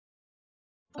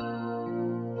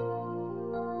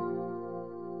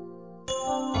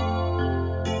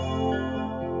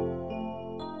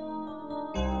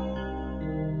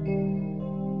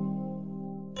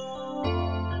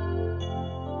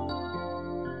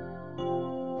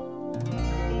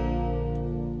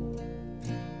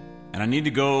and I need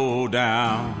to go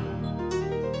down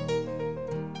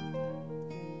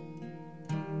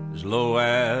as low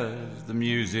as the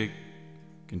music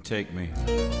can take me.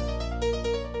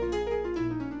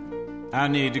 I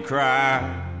need to cry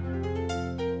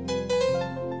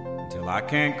until I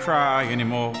can't cry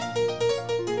anymore,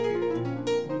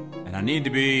 and I need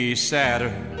to be sadder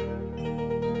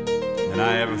than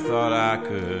I ever thought I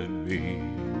could be.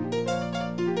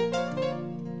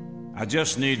 I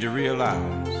just need to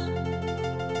realize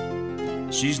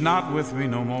she's not with me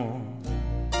no more,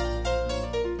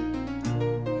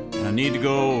 and I need to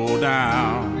go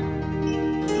down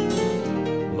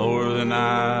lower than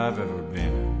I've ever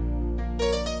been,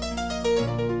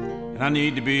 and I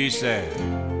need to be sad,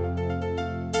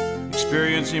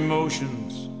 experience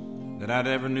emotions that I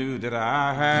never knew that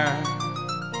I had,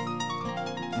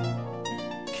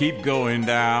 keep going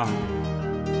down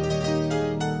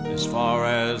as far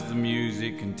as the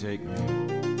music can take me.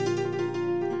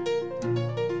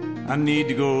 I need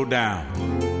to go down,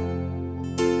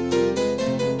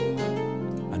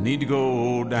 I need to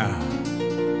go down.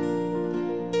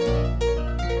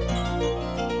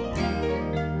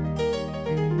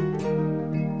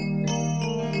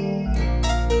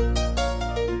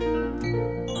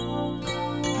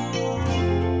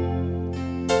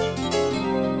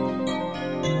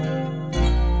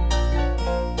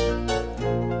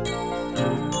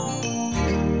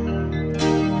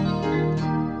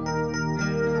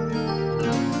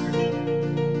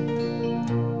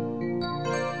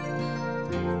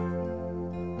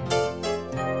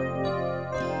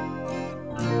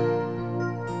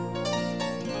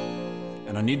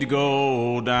 And I need to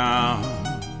go down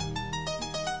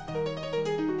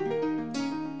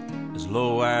as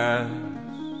low as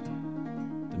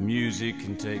the music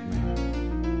can take me.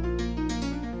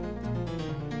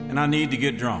 And I need to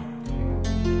get drunk,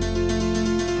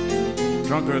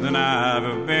 drunker than I've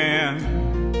ever been.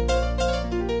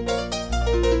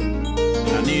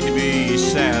 And I need to be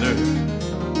sadder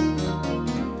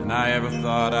than I ever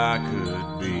thought I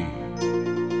could be.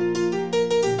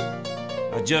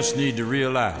 I just need to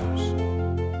realize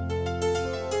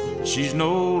she's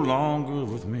no longer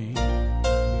with me,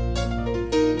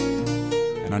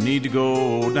 and I need to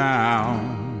go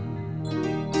down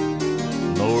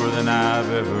lower than I've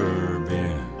ever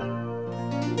been,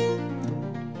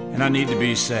 and I need to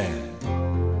be sad,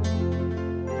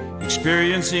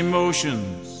 experience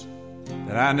emotions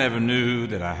that I never knew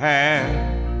that I had,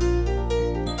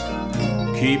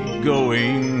 keep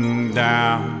going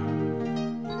down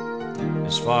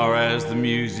as far as the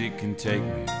music can take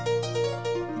me.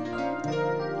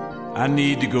 I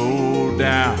need to go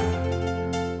down,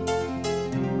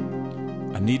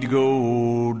 I need to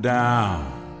go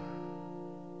down.